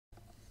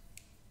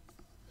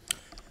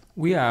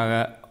We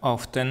are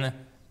often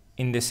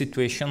in the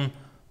situation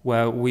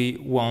where we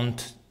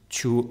want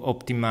to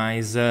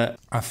optimize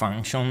a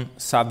function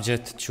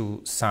subject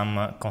to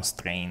some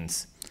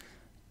constraints.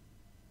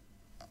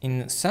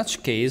 In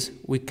such case,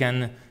 we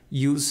can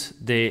use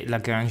the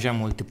Lagrangian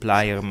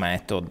multiplier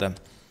method.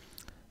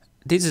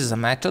 This is a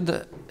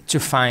method to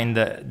find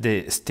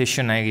the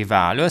stationary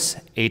values,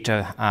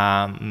 either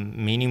a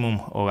minimum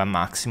or a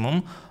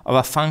maximum, of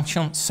a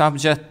function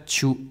subject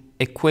to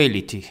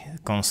equality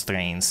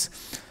constraints.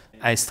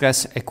 I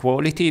stress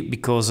equality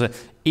because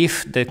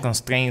if the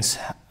constraints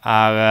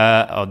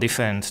are of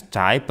different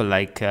type,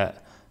 like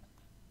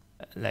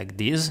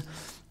this,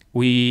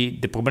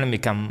 the problem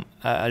becomes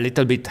a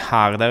little bit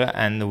harder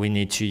and we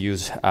need to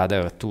use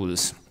other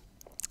tools.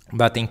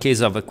 But in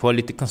case of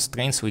equality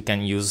constraints, we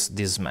can use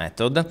this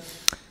method,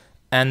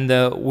 and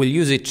we'll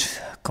use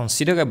it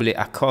considerably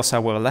across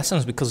our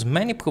lessons because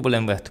many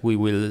problems that we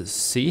will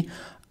see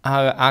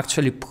are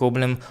actually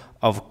problems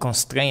of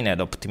constrained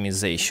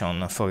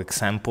optimization. For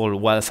example,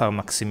 welfare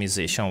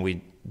maximization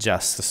we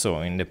just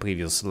saw in the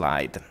previous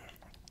slide.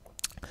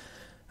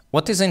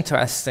 What is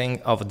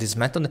interesting of this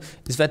method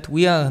is that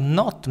we are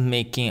not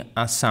making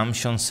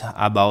assumptions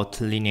about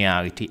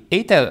linearity,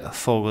 either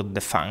for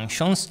the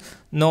functions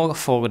nor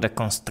for the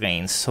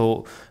constraints.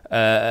 So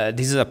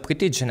this is a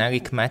pretty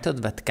generic method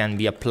that can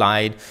be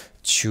applied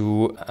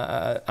to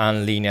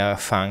unlinear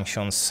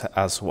functions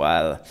as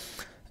well.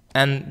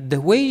 And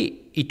the way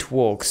it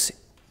works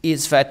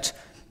is that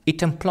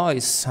it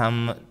employs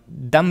some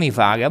dummy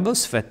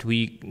variables that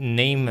we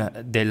name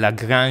the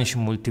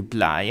Lagrangian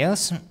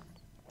multipliers.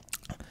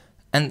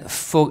 And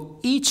for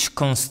each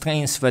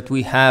constraint that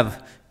we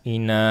have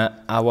in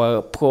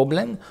our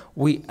problem,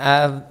 we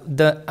have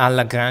the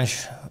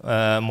Lagrange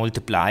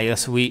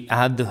multipliers. We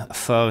add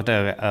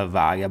further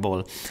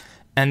variable.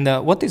 And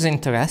what is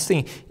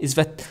interesting is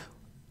that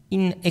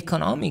in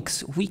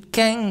economics, we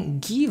can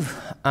give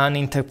an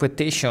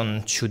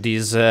interpretation to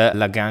these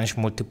Lagrange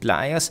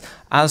multipliers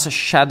as a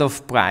shadow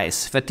of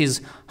price. That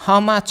is,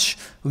 how much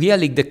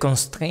really the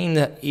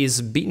constraint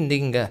is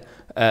binding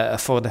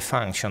for the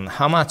function.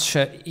 How much,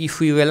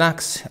 if we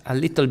relax a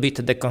little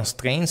bit the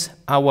constraints,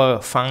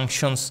 our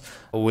functions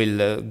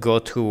will go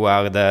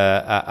toward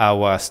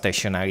our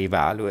stationary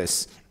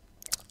values.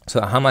 So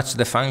how much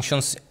the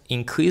functions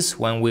increase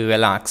when we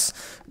relax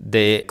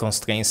the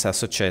constraints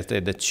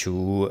associated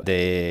to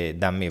the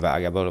dummy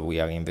variable we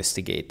are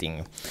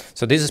investigating.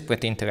 So this is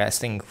pretty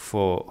interesting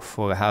for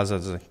us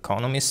as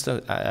economists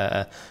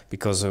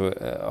because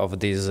of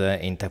this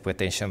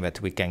interpretation that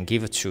we can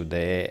give to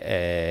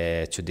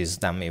these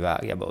dummy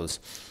variables.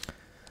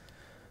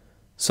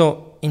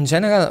 So in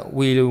general,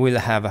 we will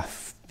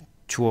have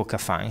two worker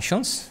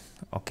functions,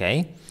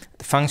 okay?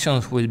 The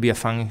functions will be a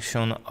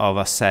function of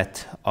a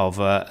set of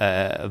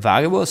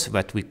variables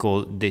that we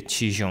call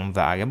decision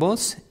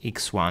variables,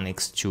 x1,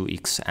 x2,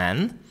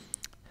 xn.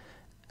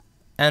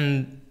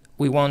 And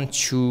we want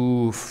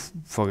to,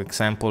 for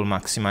example,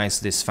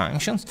 maximize these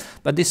functions.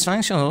 But this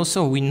function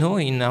also, we know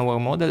in our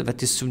model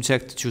that is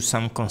subject to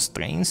some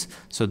constraints.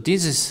 So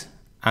this is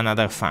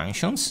another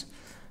functions.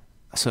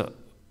 So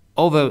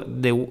over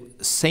the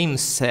same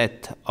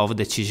set of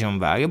decision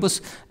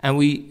variables, and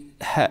we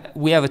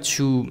have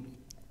to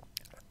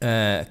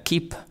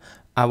keep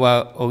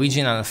our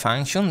original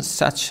function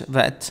such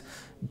that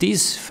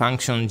this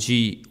function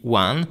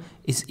g1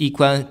 is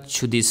equal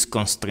to these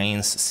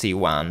constraints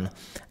c1.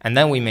 And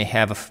then we may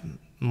have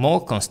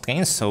more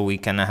constraints, so we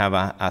can have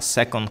a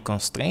second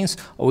constraint,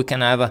 or we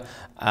can have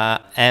a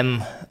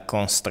m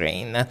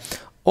constraint.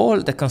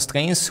 All the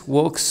constraints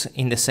works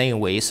in the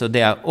same way, so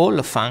they are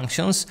all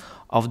functions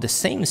of the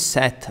same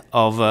set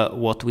of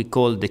what we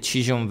call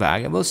decision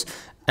variables,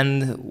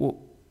 and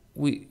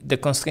the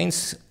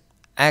constraints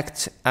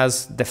act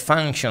as the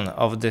function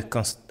of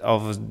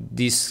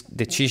these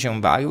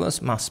decision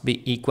variables must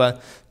be equal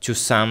to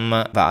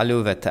some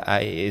value that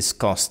is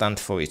constant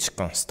for each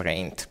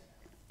constraint.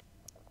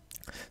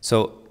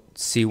 So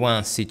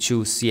C1,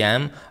 C2,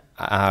 Cm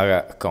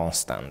are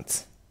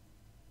constant.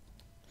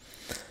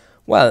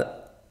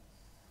 Well,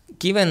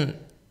 given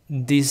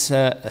this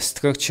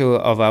structure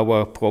of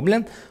our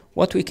problem,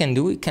 what we can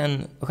do, we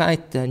can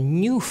write a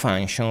new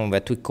function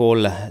that we call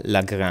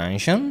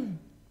Lagrangian.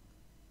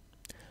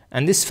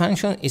 And this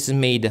function is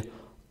made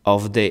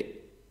of the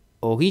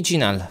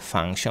original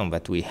function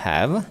that we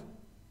have,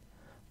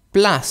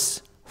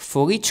 plus,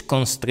 for each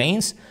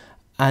constraint,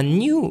 a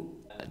new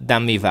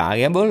dummy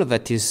variable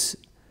that is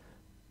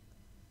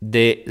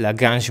the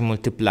Lagrangian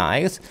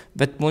multipliers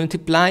that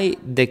multiply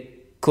the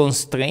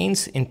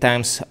constraints in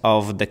terms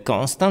of the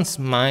constants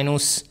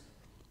minus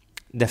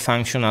the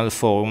functional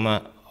form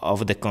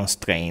of the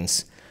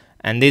constraints.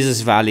 And this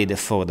is valid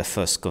for the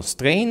first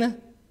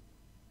constraint,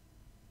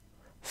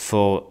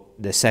 for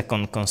the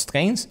second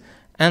constraints,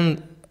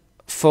 and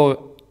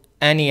for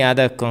any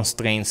other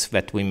constraints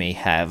that we may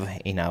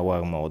have in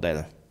our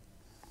model.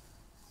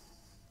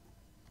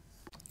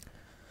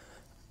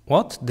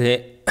 What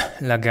the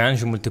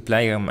Lagrangian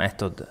multiplier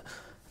method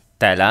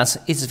tells us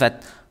is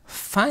that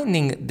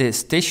finding the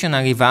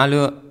stationary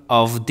value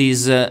of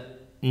these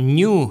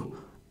new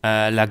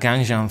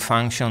Lagrangian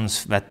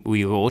functions that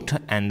we wrote,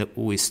 and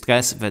we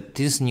stress that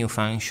this new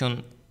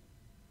function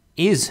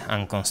is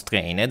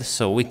unconstrained,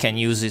 so we can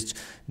use it,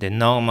 the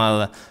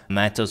normal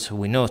methods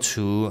we know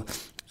to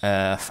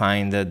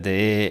find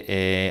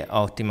the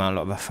optimal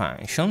of the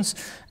functions,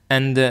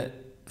 and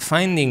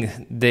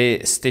finding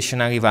the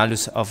stationary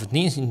values of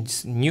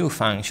these new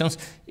functions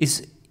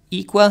is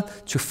equal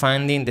to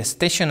finding the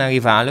stationary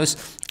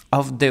values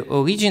of the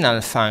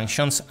original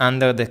functions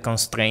under the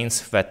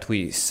constraints that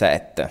we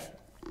set.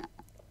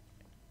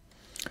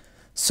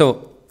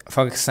 So,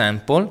 for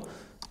example,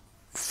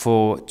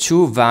 for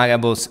 2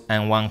 variables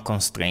and 1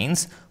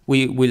 constraints,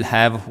 we will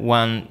have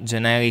one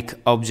generic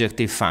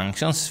objective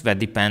functions that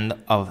depend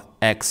on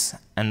x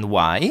and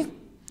y,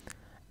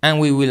 and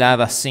we will have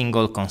a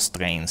single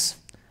constraints.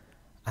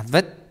 At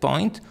that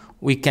point,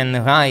 we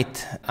can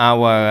write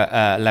our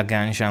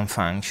Lagrangian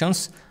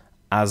functions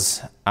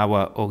as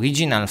our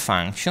original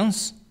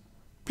functions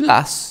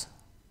plus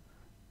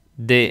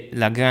the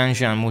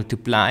Lagrangian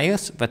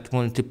multipliers that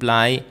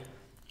multiply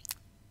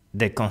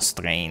the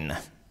constraint.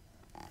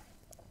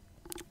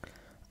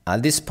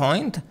 At this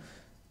point,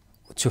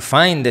 to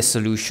find the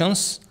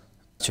solutions,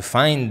 to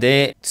find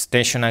the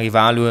stationary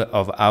value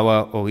of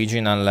our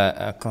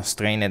original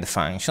constrained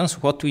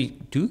functions, what we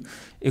do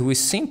is we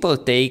simply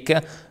take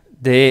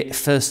the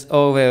first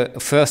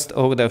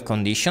order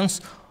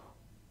conditions,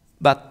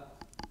 but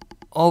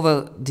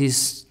over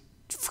these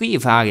 3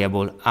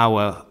 variables,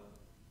 our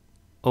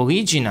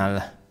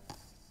original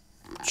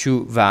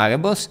 2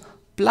 variables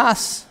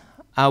plus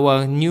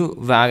our new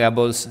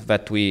variables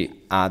that we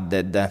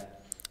added.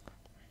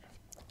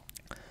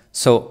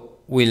 So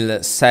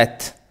we'll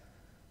set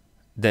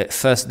the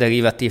first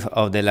derivative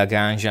of the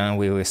Lagrangian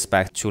with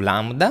respect to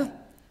lambda,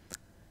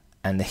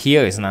 and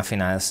here is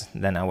nothing else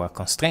than our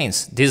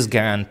constraints. This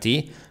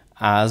guarantee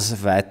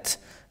us that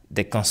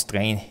the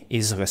constraint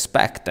is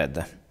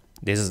respected.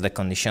 This is the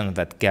condition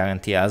that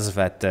guarantees us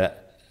that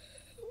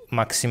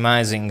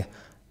maximizing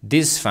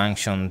this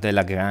function, the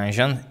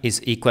Lagrangian,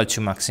 is equal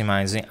to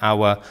maximizing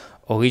our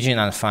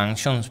original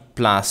function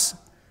plus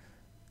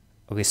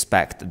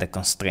respect the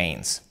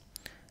constraints.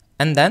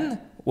 And then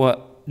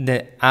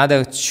the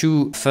other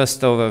 2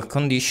 first order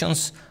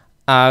conditions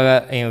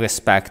are in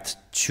respect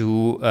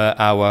to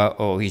our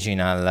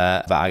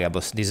original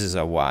variables. This is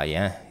a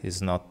y,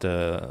 it's not,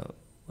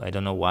 I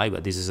don't know why,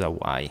 but this is a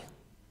y.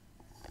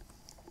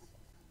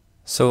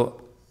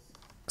 So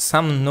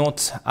some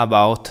notes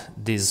about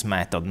this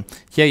method.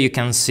 Here you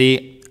can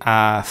see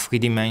a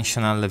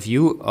 3-dimensional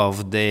view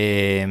of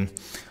a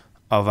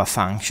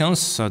function.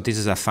 So this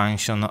is a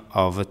function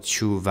of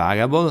 2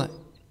 variables,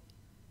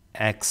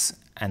 x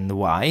and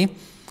y.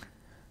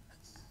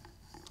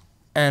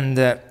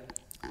 And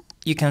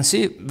you can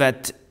see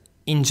that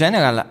in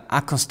general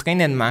a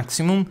constrained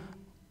maximum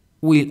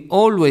will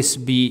always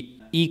be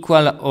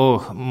equal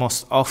or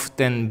most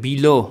often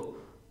below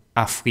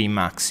a free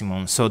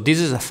maximum. So this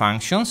is a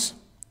functions.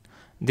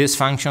 These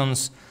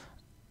functions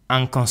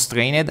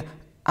unconstrained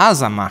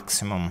as a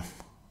maximum,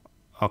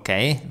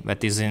 okay,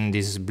 that is in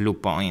this blue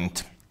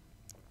point.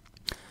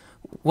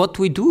 What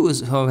we do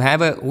is,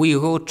 however, we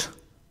wrote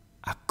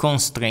a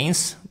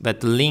constraints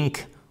that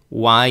link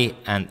y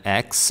and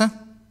x.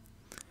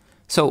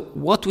 So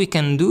what we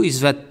can do is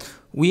that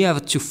we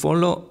have to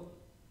follow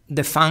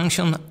the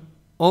function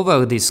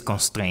over these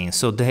constraints.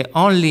 So the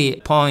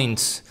only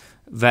points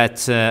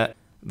that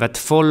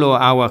follow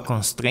our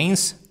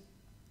constraints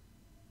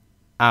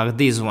are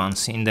these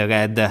ones in the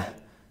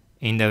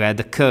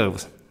red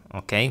curve.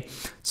 Okay,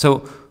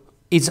 so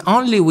it's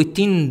only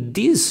within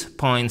these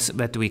points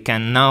that we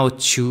can now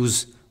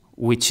choose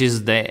which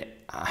is the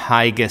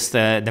highest,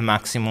 the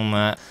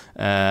maximum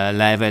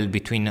level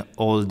between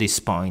all these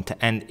points,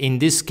 and in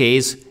this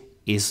case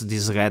is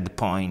this red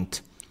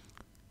point.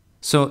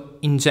 So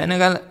in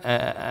general,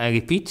 I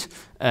repeat,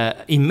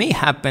 it may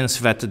happen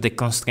that the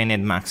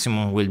constrained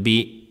maximum will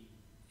be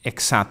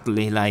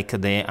exactly like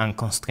the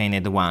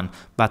unconstrained one,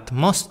 but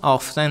most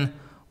often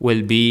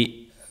will be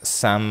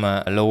some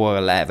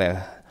lower level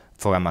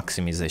for a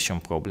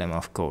maximization problem,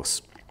 of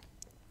course.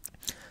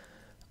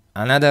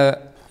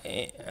 Another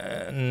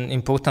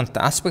important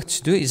aspect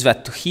to do is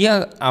that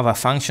here our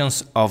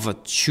functions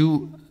of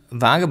 2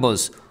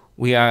 variables,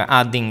 we are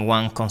adding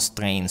 1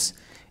 constraint.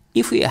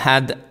 If we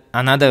had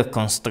another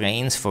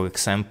constraint, for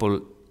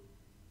example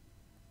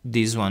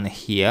this one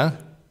here,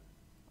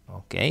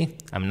 okay,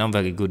 I'm not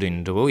very good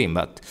in drawing,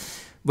 but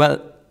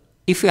well,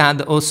 if we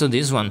had also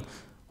this one,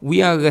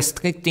 we are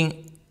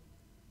restricting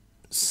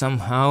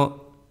somehow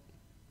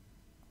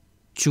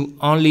to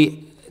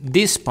only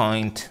this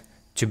point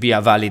to be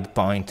a valid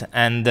point,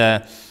 and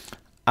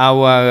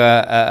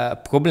our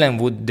problem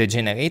would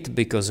degenerate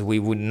because we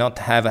would not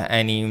have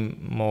any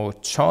more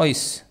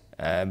choice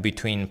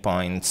between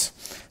points.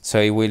 So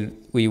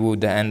we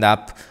would end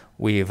up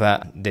with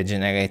a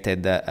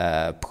degenerated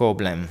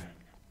problem.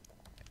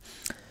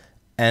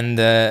 And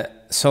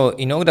So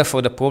in order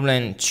for the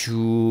problem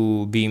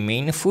to be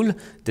meaningful,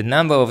 the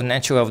number of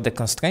nature of the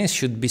constraints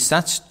should be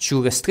such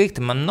to restrict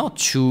but not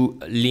to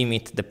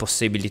limit the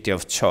possibility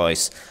of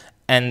choice.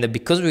 And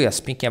because we are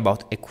speaking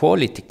about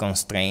equality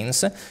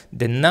constraints,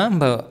 the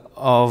number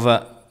of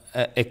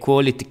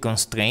equality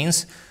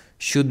constraints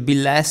should be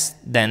less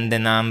than the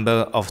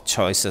number of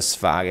choices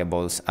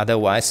variables.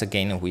 Otherwise,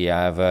 again, we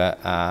have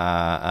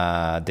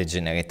a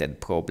degenerated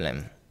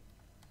problem.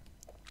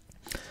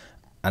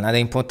 Another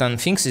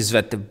important thing is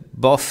that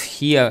both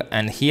here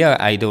and here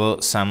I draw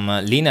some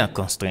linear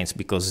constraints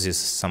because it's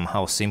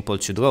somehow simple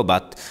to draw,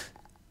 but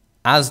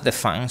as the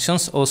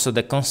functions, also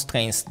the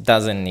constraints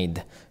doesn't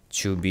need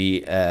to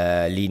be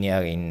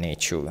linear in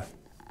nature.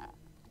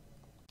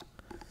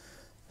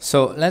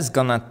 So let's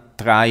gonna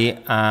try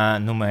a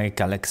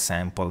numerical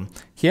example.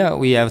 Here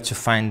we have to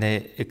find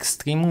the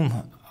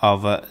extremum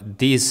of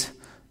this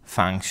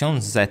function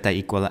zeta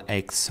equal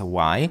x,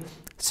 y,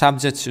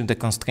 subject to the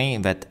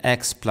constraint that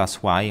x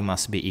plus y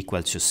must be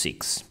equal to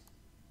 6.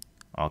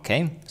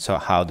 Okay, so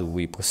how do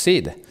we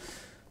proceed?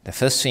 The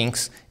first thing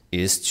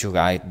is to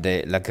write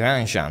the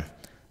Lagrangian.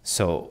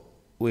 So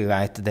we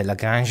write the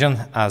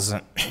Lagrangian as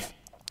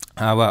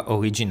our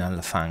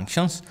original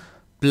functions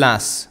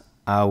plus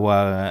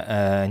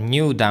our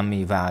new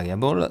dummy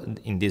variable,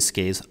 in this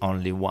case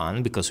only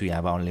one, because we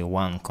have only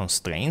one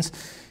constraint,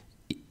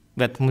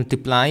 that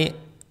multiply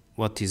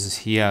what is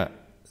here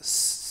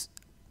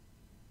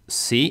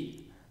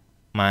c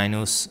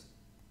minus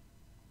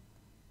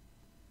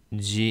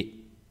g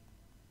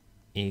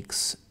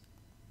x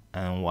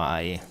and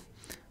y,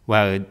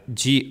 where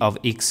g of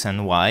x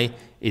and y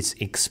is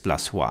x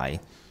plus y.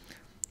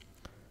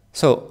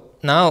 So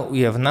now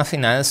we have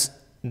nothing else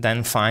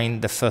than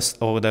find the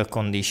first order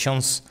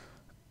conditions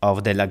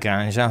of the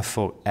Lagrangian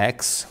for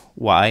x,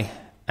 y,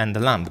 and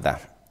lambda.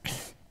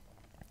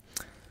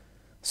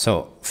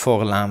 So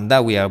for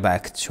lambda we are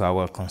back to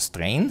our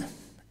constraint,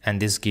 and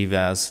this gives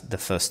us the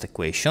first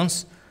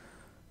equations.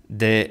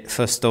 The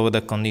first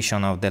order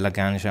condition of the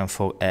Lagrangian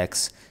for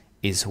x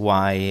is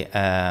y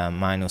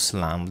minus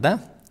lambda,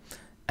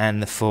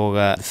 and for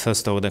the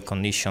first order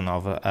condition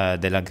of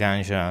the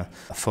Lagrangian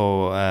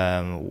for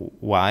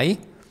y,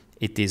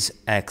 it is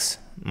x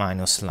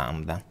minus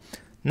lambda.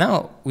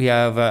 Now we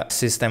have a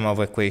system of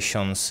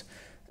equations,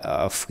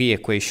 three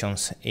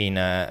equations in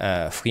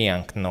three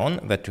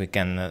unknown that we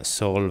can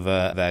solve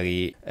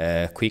very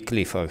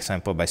quickly, for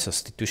example by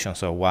substitution.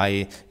 So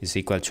y is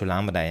equal to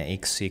lambda and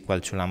x equal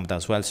to lambda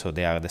as well, so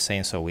they are the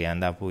same, so we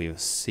end up with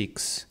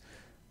 6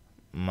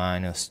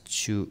 minus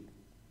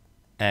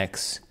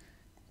 2x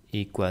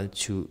equal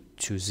to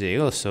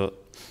 0. So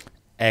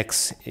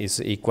x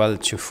is equal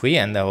to 3,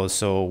 and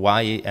also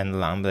y and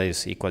lambda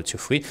is equal to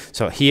 3.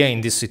 So here in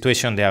this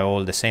situation they are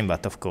all the same,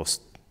 but of course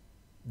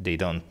they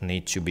don't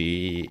need to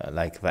be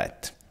like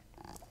that.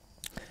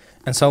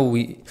 And so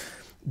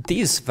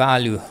this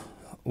value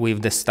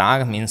with the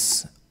star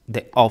means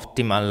the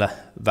optimal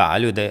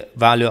value. The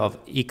value of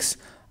x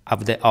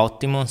of the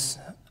optimums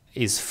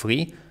is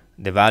 3.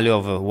 The value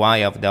of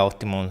y of the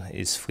optimum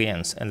is 3,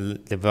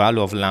 and the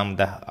value of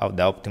lambda of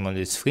the optimum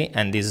is 3,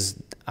 and this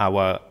is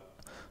our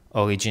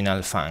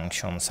original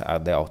functions are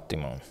the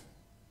optimum.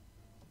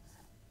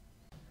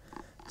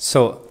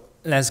 So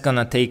let's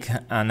gonna take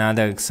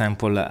another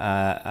example,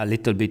 a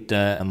little bit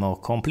more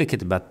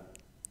complicated, but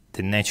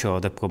the nature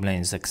of the problem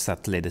is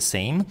exactly the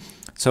same.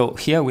 So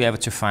here we have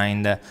to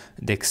find the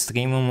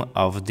extremum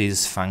of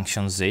this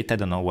function zeta. I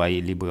don't know why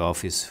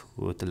LibreOffice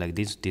wrote like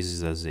this. This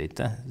is a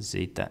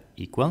zeta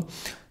equal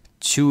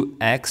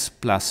 2x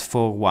plus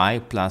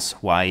 4y plus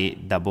y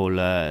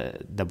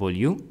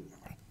w.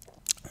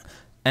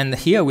 And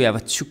here we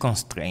have two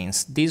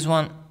constraints, this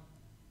one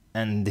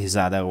and this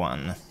other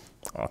one.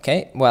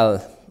 Okay, well,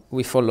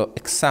 we follow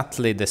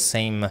exactly the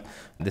same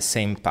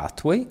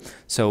pathway.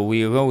 So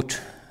we write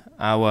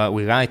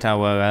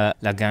our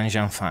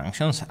Lagrangian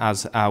functions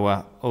as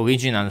our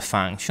original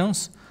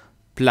functions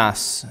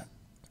plus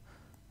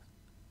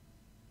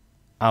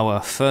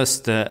our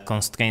first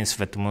constraints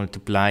that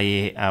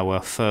multiply our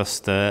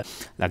first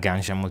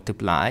Lagrangian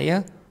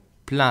multiplier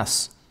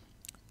plus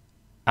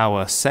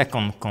our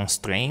second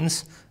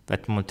constraints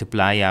that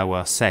multiply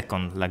our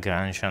second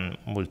Lagrangian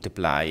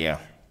multiplier.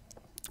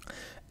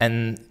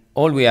 And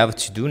all we have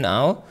to do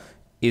now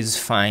is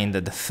find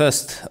the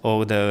first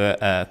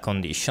order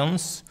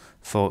conditions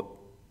for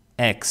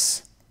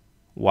x,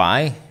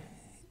 y,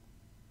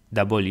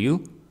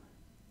 w,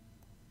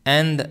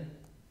 and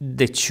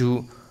the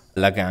two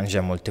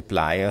Lagrangian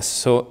multipliers.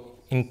 So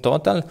in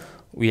total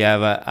we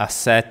have a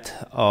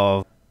set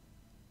of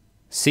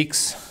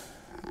 6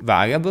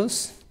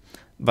 variables,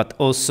 but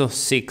also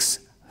 6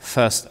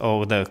 first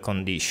order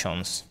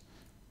conditions.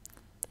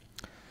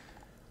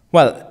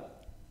 Well,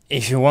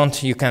 if you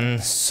want, you can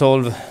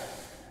solve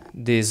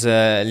this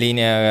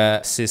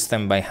linear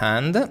system by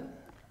hand.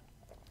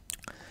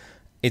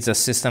 It's a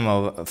system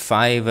of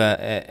 5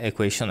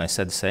 equations, I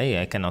said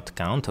I cannot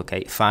count,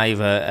 okay,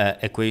 5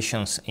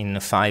 equations in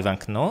 5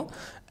 unknown,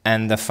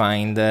 and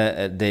find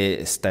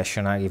the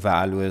stationary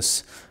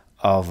values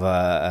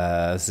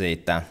of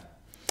zeta.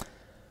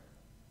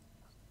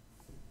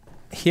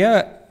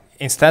 Here,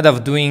 instead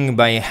of doing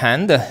by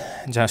hand,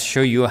 just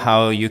show you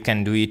how you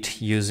can do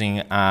it using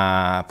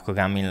a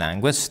programming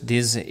language.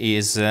 This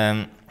is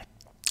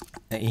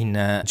in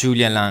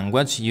Julia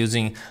language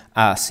using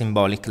a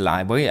symbolic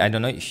library. I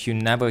don't know if you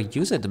never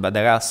use it, but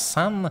there are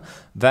some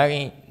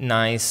very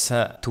nice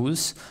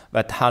tools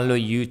that allow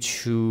you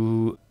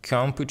to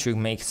compute, to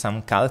make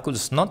some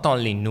calculus, not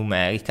only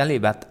numerically,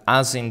 but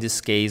as in this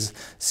case,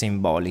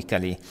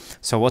 symbolically.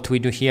 So what we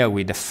do here,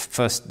 we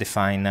first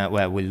define,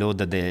 well, we load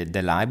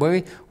the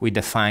library, we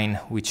define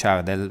which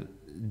are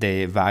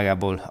the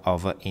variable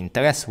of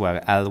interest,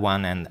 where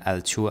L1 and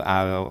L2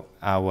 are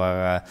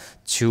our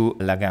two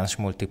Lagrange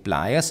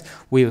multipliers.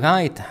 We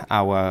write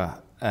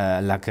our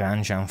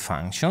Lagrangian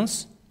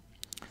functions.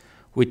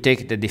 We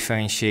take the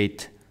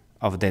differentiate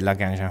of the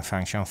Lagrangian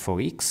function for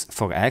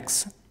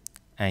x,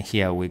 and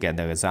here we get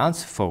the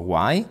results for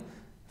y,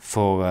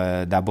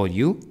 for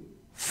w,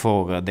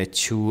 for the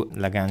two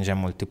Lagrangian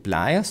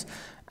multipliers,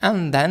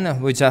 and then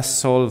we just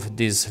solve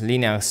this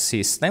linear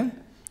system.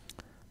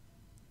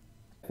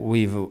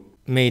 We've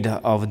made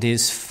of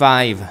these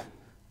 5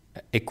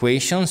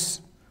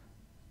 equations,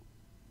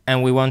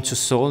 and we want to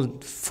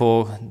solve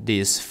for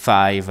these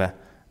 5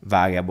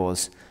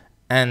 variables.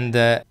 And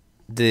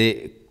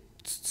the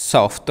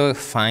software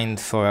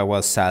finds for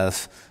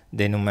ourselves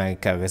the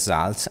numerical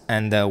results,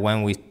 and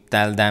when we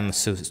tell them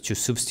to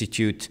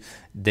substitute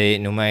the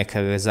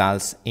numerical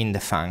results in the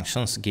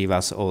functions, give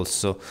us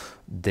also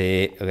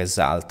the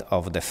result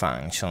of the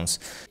functions.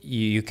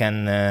 You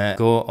can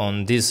go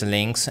on these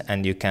links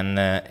and you can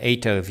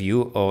either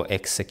view or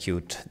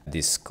execute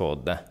this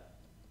code.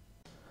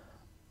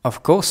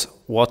 Of course,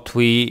 what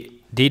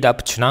we did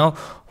up to now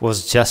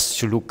was just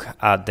to look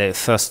at the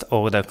first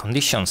order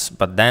conditions,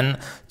 but then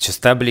to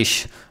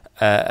establish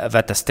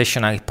that a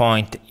stationary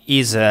point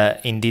is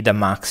indeed a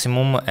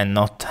maximum and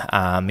not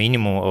a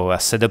minimum or a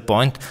saddle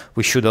point,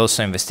 we should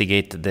also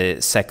investigate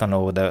the second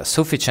order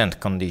sufficient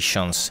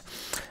conditions.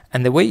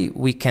 And the way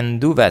we can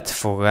do that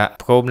for a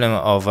problem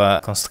of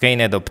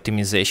constrained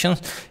optimization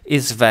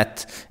is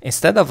that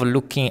instead of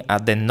looking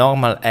at the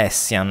normal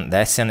Hessian, the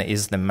Hessian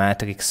is the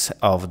matrix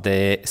of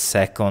the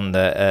second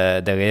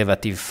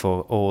derivative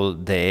for all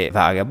the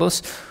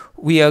variables,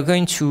 we are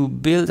going to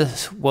build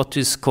what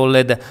is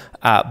called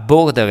a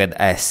bordered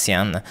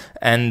Hessian,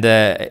 and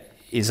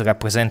is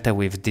represented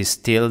with this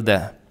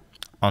tilde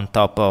on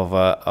top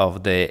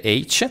of the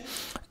H.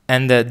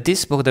 And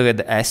this bordered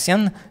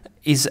Hessian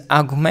is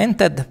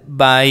augmented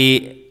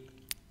by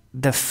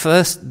the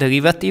first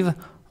derivative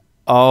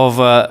of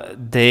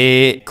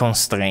the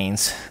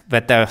constraints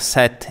that are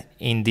set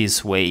in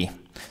this way.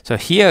 So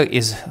here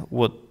is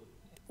what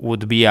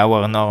would be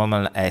our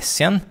normal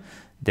Hessian,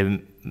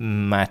 the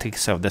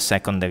matrix of the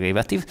second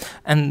derivative,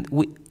 and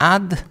we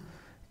add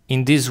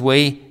in this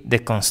way the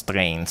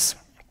constraints.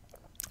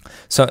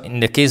 So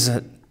in the case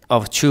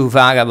of 2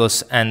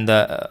 variables and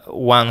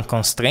 1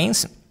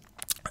 constraint,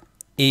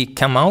 it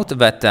came out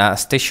that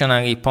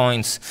stationary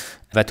points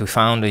that we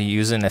found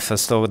using the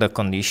first order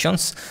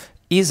conditions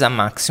is a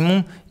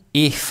maximum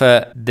if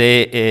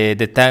the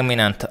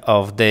determinant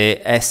of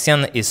the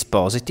Hessian is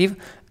positive,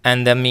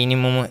 and a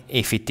minimum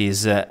if it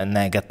is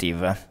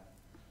negative.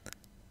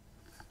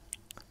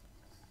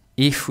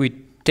 If we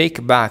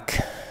take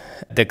back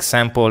the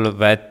example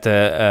that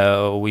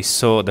we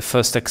saw, the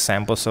first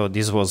example, so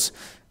this was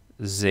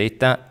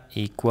zeta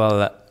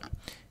equal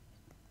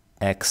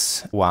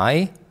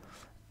xy,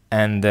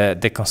 and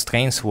the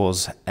constraints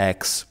was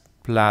x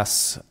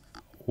plus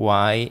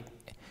y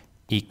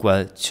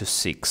equal to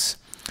 6.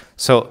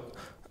 So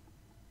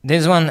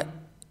this one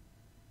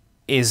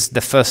is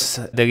the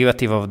first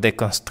derivative of the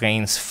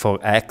constraints for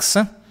x,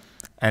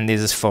 and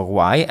this is for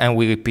y, and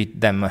we repeat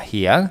them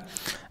here.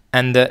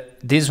 And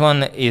this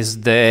one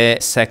is the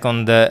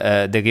second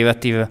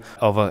derivative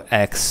over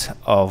x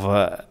of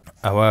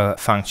our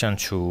function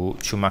to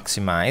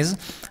maximize,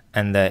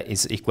 and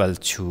is equal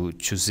to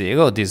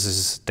 0. This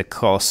is the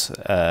cross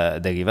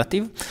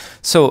derivative.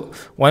 So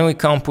when we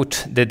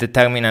compute the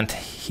determinant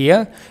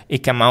here, it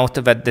comes out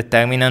that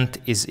determinant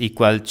is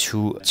equal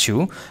to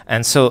 2.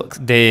 And so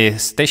the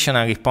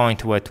stationary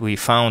point that we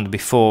found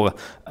before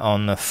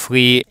on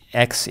 3,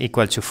 x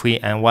equal to 3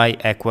 and y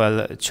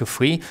equal to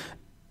 3,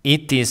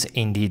 it is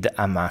indeed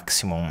a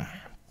maximum.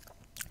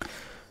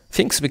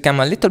 Things become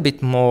a little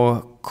bit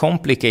more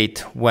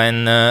complicated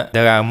when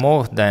there are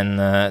more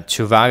than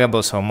 2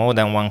 variables or more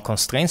than 1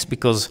 constraint,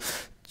 because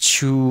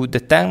to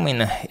determine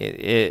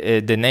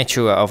the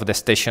nature of the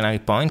stationary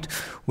point,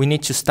 we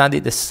need to study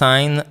the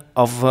sign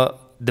of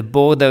the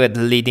bordered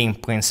leading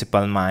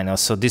principal minor,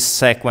 so this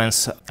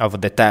sequence of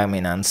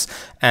determinants.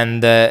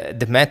 And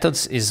the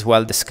methods is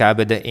well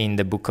described in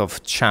the book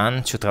of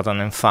Chan,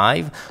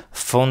 2005,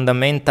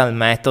 Fundamental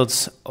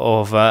Methods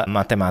of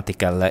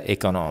Mathematical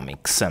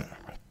Economics.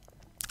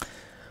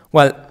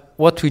 Well,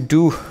 what we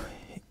do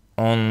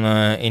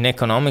in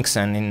economics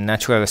and in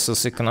natural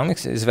resource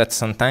economics is that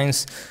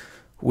sometimes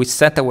we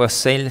set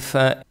ourselves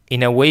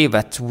in a way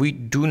that we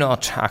do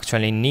not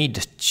actually need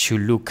to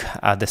look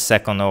at the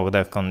second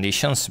order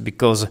conditions,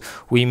 because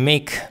we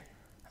make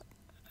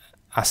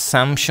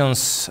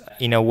assumptions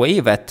in a way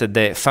that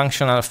the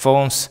functional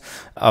forms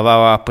of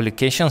our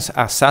applications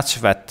are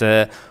such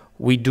that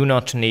we do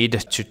not need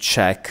to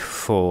check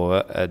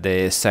for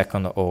the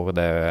second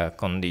order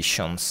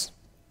conditions.